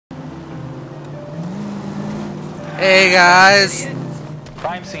Hey guys.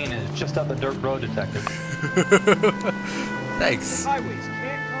 Crime scene is just up the dirt road, detective. Thanks. Highways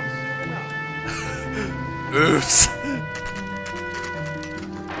can't come soon enough. Oops.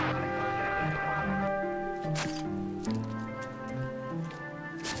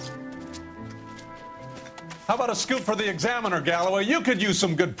 How about a scoop for the Examiner, Galloway? You could use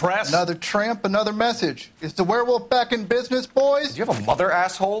some good press. Another tramp, another message. Is the werewolf back in business, boys? Do you have a mother,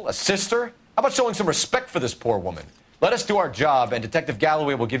 asshole? A sister? How about showing some respect for this poor woman? Let us do our job, and Detective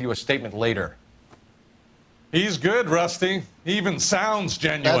Galloway will give you a statement later. He's good, Rusty. He even sounds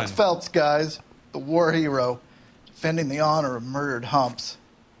genuine. That's Phelps, guys. The war hero. Defending the honor of murdered humps.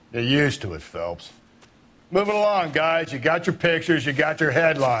 You're used to it, Phelps. Moving along, guys. You got your pictures, you got your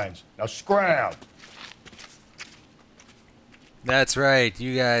headlines. Now scram. That's right,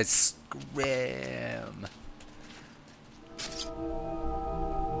 you guys scram.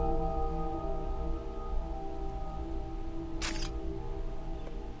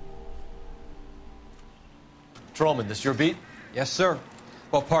 Patrolman, this your beat? Yes, sir.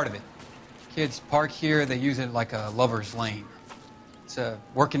 Well, part of it. Kids park here, they use it like a lover's lane. It's a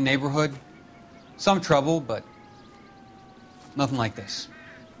working neighborhood. Some trouble, but nothing like this.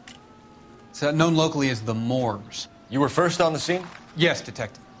 It's known locally as the Moors. You were first on the scene? Yes,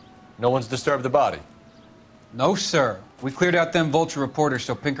 detective. No one's disturbed the body? No, sir. We cleared out them vulture reporters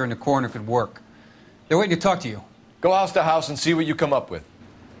so Pinker and the coroner could work. They're waiting to talk to you. Go house to house and see what you come up with.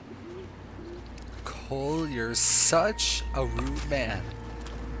 Cole, you're such a rude man.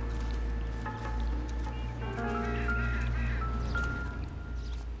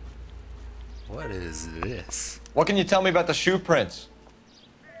 What is this? What can you tell me about the shoe prints?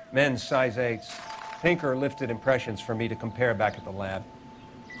 Men's size 8s. Pinker lifted impressions for me to compare back at the lab.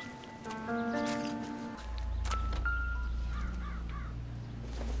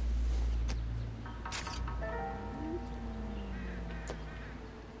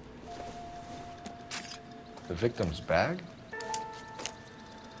 The victim's bag?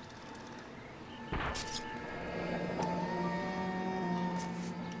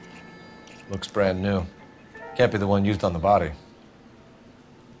 Looks brand new. Can't be the one used on the body.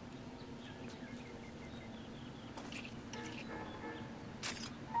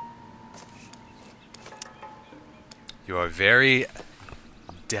 You are very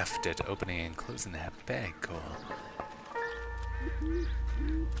deft at opening and closing that bag, Cole.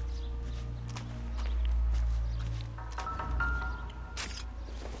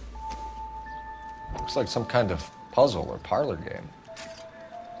 Looks like some kind of puzzle or parlor game.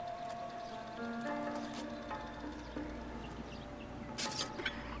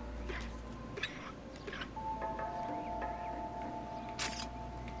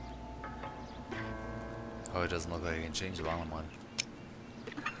 Oh, it doesn't look like I can change the bottom one.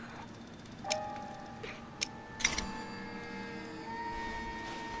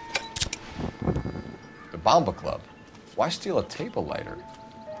 The Bomba Club. Why steal a table lighter?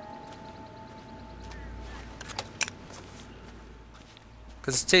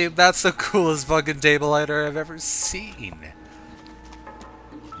 Cause that's the coolest fucking table lighter I've ever seen.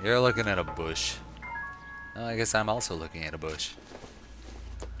 You're looking at a bush. Oh, I guess I'm also looking at a bush.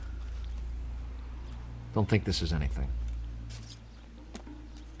 Don't think this is anything.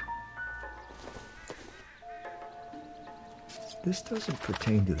 This doesn't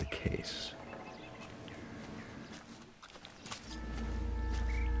pertain to the case.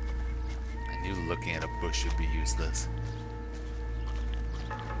 I knew looking at a bush would be useless.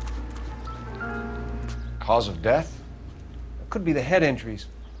 Cause of death? It could be the head injuries.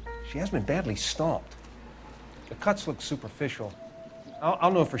 She has been badly stomped. The cuts look superficial.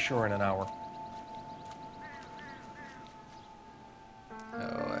 I'll know for sure in an hour.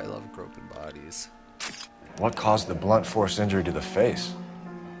 Oh, I love groping bodies. What caused the blunt force injury to the face?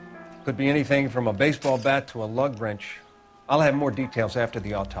 Could be anything from a baseball bat to a lug wrench. I'll have more details after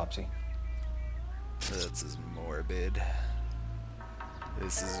the autopsy. This is morbid.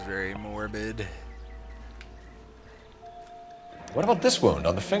 This is very morbid. What about this wound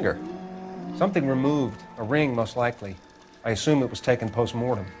on the finger? Something removed. A ring, most likely. I assume it was taken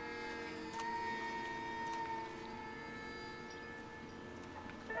post-mortem.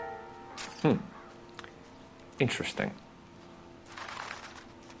 Interesting.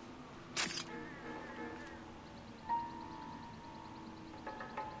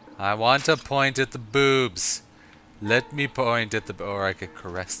 I want to point at the boobs. Let me point at the... Or I could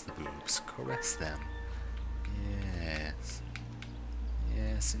caress the boobs. Caress them. Yes.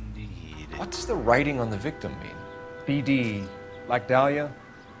 Yes, indeed. What does the writing on the victim mean? BD. Like Dahlia?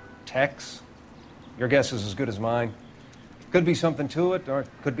 Tex? Your guess is as good as mine. Could be something to it, or it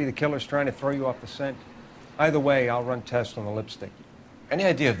could be the killer's trying to throw you off the scent. Either way, I'll run tests on the lipstick. Any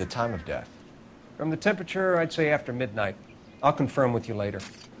idea of the time of death? From the temperature, I'd say after midnight. I'll confirm with you later.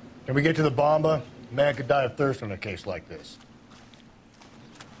 Can we get to the bomba? A man could die of thirst on a case like this.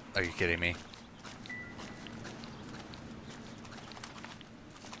 Are you kidding me?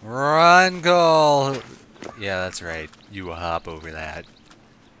 Run, Cole! Yeah, that's right. You will hop over that.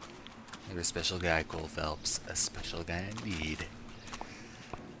 You're a special guy, Cole Phelps. A special guy indeed.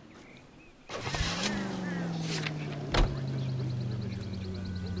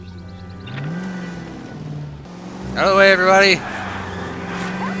 Out of the way, everybody!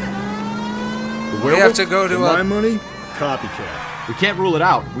 We have to go to my money? Copycat. We can't rule it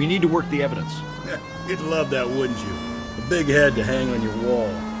out. We need to work the evidence. You'd love that, wouldn't you? A big head to hang on your wall.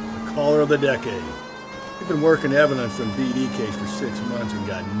 The caller of the decade. You've been working evidence on BD case for 6 months and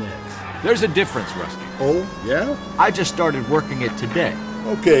got nicks. There's a difference, Rusty. Oh, yeah? I just started working it today.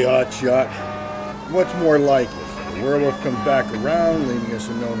 Okay, hotshot. What's more likely? The werewolf comes back around, leaving us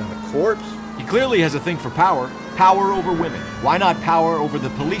unknown in a corpse? He clearly has a thing for power. Power over women. Why not power over the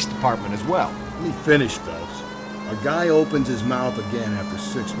police department as well? Let me finish, Phelps. A guy opens his mouth again after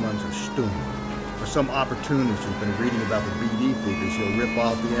 6 months of stewing. For some opportunist who's been reading about the BD figures, he'll rip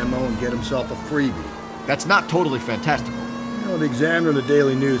off the MO and get himself a freebie. That's not totally fantastical. You know, the Examiner and the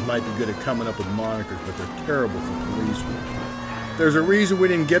Daily News might be good at coming up with monikers, but they're terrible for police work. There's a reason we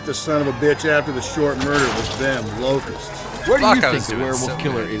didn't get the son of a bitch after the short murder was them, locusts. Where do you I think was the doing werewolf so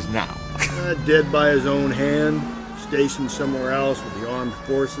killer good. is now? Dead by his own hand, stationed somewhere else with the armed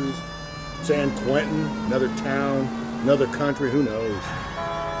forces. San Quentin, another town, another country, who knows?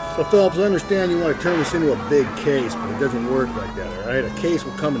 So, Phelps, I understand you want to turn this into a big case, but it doesn't work like that, all right? A case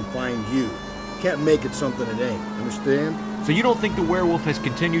will come and find you. You can't make it something it ain't, understand? So you don't think the werewolf has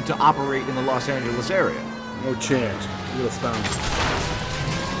continued to operate in the Los Angeles area? No chance. You would have found it.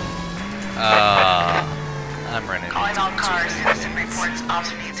 I'm running Calling into all it. cars. Citizen reports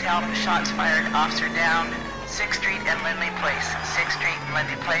officer needs help. Shots fired. Officer down. 6th Street and Lindley Place. 6th Street and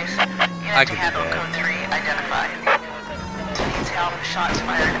Lindley Place. I Unit to could do handle that. code 3 identified. Needs help. Shots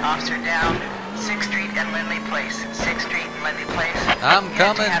fired. Officer down. 6th Street and Lindley Place. 6th Street and Lindley Place. I'm Unit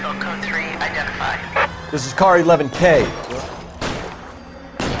coming. to handle code 3 identified. This is car 11K.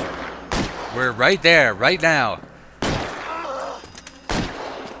 We're right there, right now.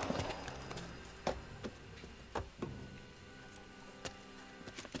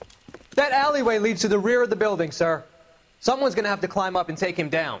 That alleyway leads to the rear of the building, sir. Someone's gonna have to climb up and take him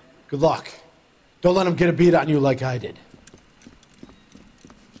down. Good luck. Don't let him get a beat on you like I did.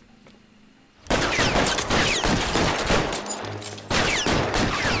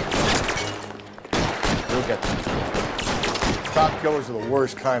 We'll get them. Cop killers are the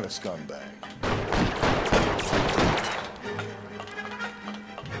worst kind of scumbag.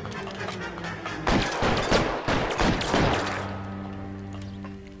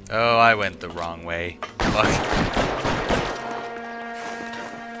 Oh, I went the wrong way. Fuck.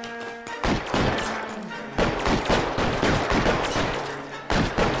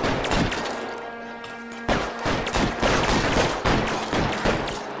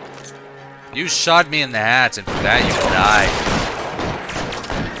 You shot me in the hat, and for that you will die.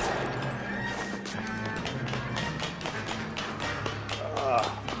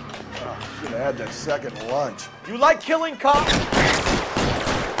 Should have had that second lunch. You like killing cops?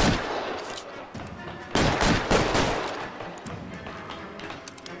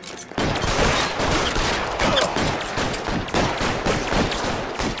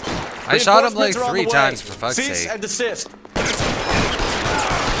 I shot him like 3 times, for fuck's Cease sake. and desist.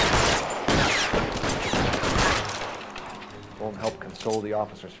 Won't help console the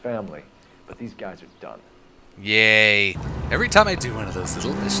officer's family, but these guys are done. Yay. Every time I do one of those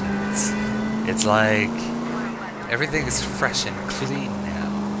little missions, it's like everything is fresh and clean now.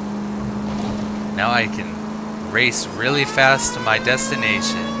 Now I can race really fast to my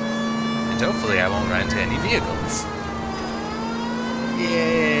destination, and hopefully I won't run into any vehicles.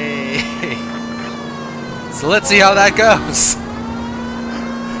 Yay! So let's see how that goes.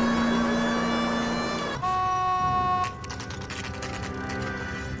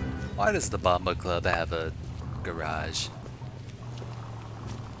 Why does the Bomba Club have a garage?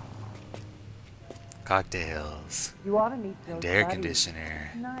 Cocktails. You ought to meet Joe And air Buddy.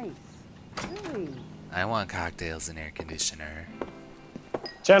 conditioner. Nice. Really? I want cocktails and air conditioner.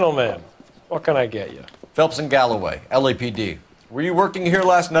 Gentlemen, what can I get you? Phelps and Galloway, LAPD. Were you working here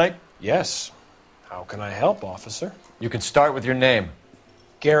last night? Yes. How can I help, officer? You can start with your name.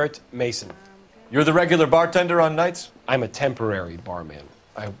 Garrett Mason. You're the regular bartender on nights? I'm a temporary barman.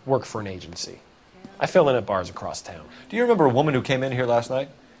 I work for an agency. I fill in at bars across town. Do you remember a woman who came in here last night?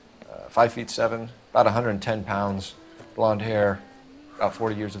 5'7", about 110 pounds, blonde hair, about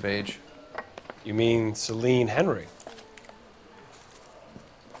 40 years of age. You mean Celine Henry?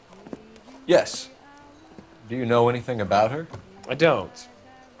 Yes. Do you know anything about her? I don't.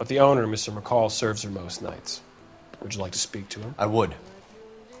 But the owner, Mr. McCall, serves her most nights. Would you like to speak to him? I would.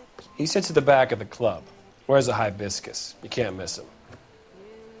 He sits at the back of the club. Wears a hibiscus. You can't miss him.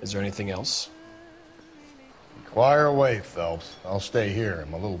 Is there anything else? Inquire away, Phelps. I'll stay here.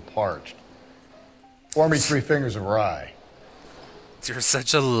 I'm a little parched. Pour me 3 fingers of rye. You're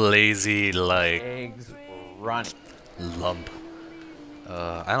such a lazy, like, Eggs running. lump.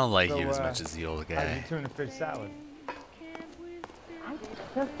 I don't like you as much as the old How's guy. your tuna fish salad? I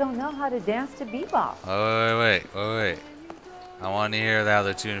just don't know how to dance to bebop. Oh, wait. I want to hear how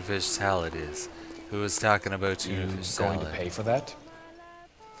the tuna fish salad is. Who was talking about tuna fish salad? Going to pay for that?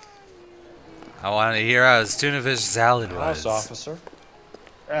 I want to hear how his tuna fish salad was. House officer.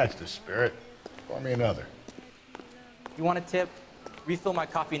 That's the spirit. Pour me another. You want a tip? Refill my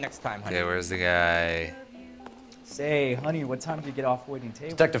coffee next time, honey. Okay, where's the guy? Say, honey, what time do you get off waiting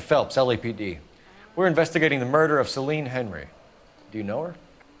table? Detective Phelps, LAPD. We're investigating the murder of Celine Henry. Do you know her?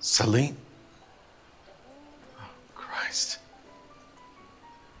 Celine? Oh, Christ.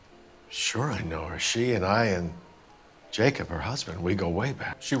 Sure I know her. She and I and Jacob, her husband, we go way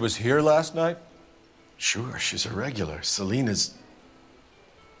back. She was here last night? Sure, she's a regular. Celine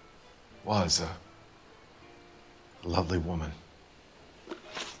was a lovely woman.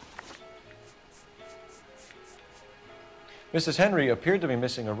 Mrs. Henry appeared to be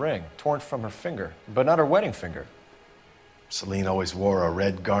missing a ring, torn from her finger, but not her wedding finger. Celine always wore a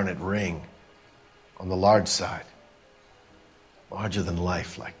red garnet ring on the large side. Larger than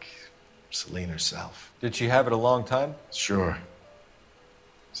life, like Celine herself. Did she have it a long time? Sure.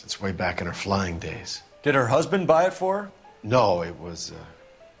 Since way back in her flying days. Did her husband buy it for her? No, it was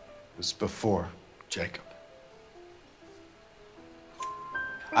before Jacob.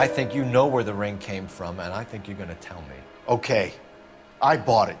 I think you know where the ring came from, and I think you're going to tell me. Okay, I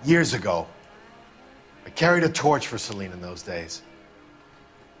bought it years ago. I carried a torch for Celine in those days.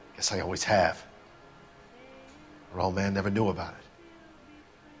 Guess I always have. Her old man never knew about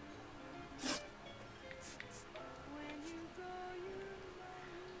it.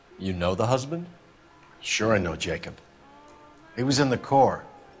 You know the husband? Sure I know Jacob. He was in the Corps.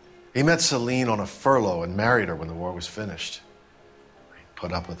 He met Celine on a furlough and married her when the war was finished. He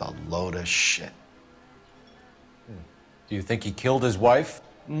put up with a load of shit. Do you think he killed his wife?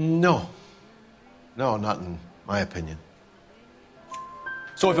 No. No, not in my opinion.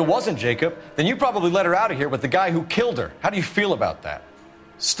 So if it wasn't Jacob, then you probably let her out of here with the guy who killed her. How do you feel about that?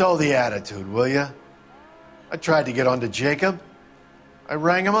 Stow the attitude, will ya? I tried to get onto Jacob. I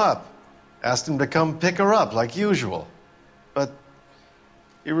rang him up. Asked him to come pick her up like usual. But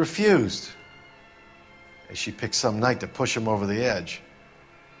he refused. And she picked some night to push him over the edge.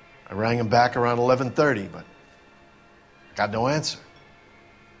 I rang him back around 11:30, but got no answer.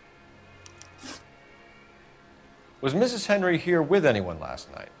 Was Mrs. Henry here with anyone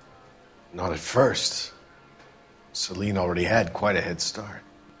last night? Not at first. Celine already had quite a head start.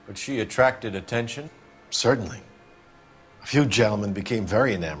 But she attracted attention? Certainly. A few gentlemen became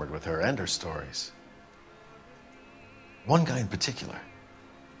very enamored with her and her stories. One guy in particular.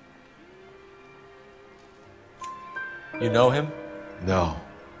 You know him? No.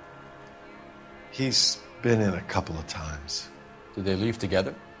 He's been in a couple of times. Did they leave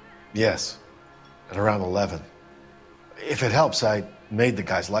together? Yes. At around 11. If it helps, I made the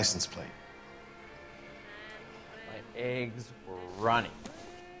guy's license plate. My eggs were running.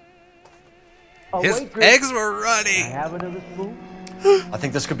 Oh, His wait, Chris. eggs were running. I have another spoon? I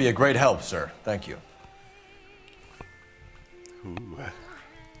think this could be a great help, sir. Thank you. Ooh.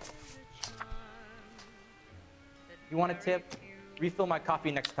 You want a tip? Refill my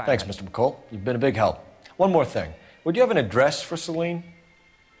coffee next time. Thanks, Mr. McCall. You've been a big help. One more thing. Would you have an address for Celine?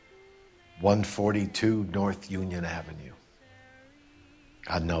 142 North Union Avenue.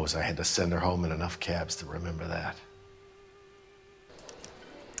 God knows I had to send her home in enough cabs to remember that.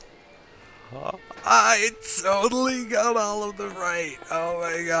 I totally got all of them right. Oh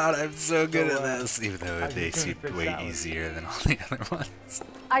my god, I'm so good at this. Even though they seemed way easier than all the other ones.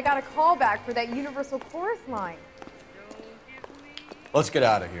 I got a call back for that Universal Chorus line. Let's get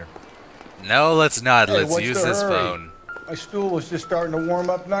out of here. No, let's not. Hey, Let's what's use the this hurry? phone. My stool was just starting to warm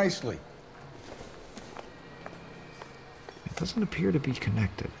up nicely. It doesn't appear to be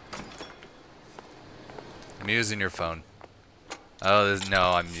connected. I'm using your phone. Oh,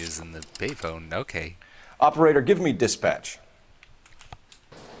 no, I'm using the payphone. Okay. Operator, give me dispatch.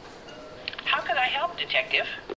 How can I help, Detective?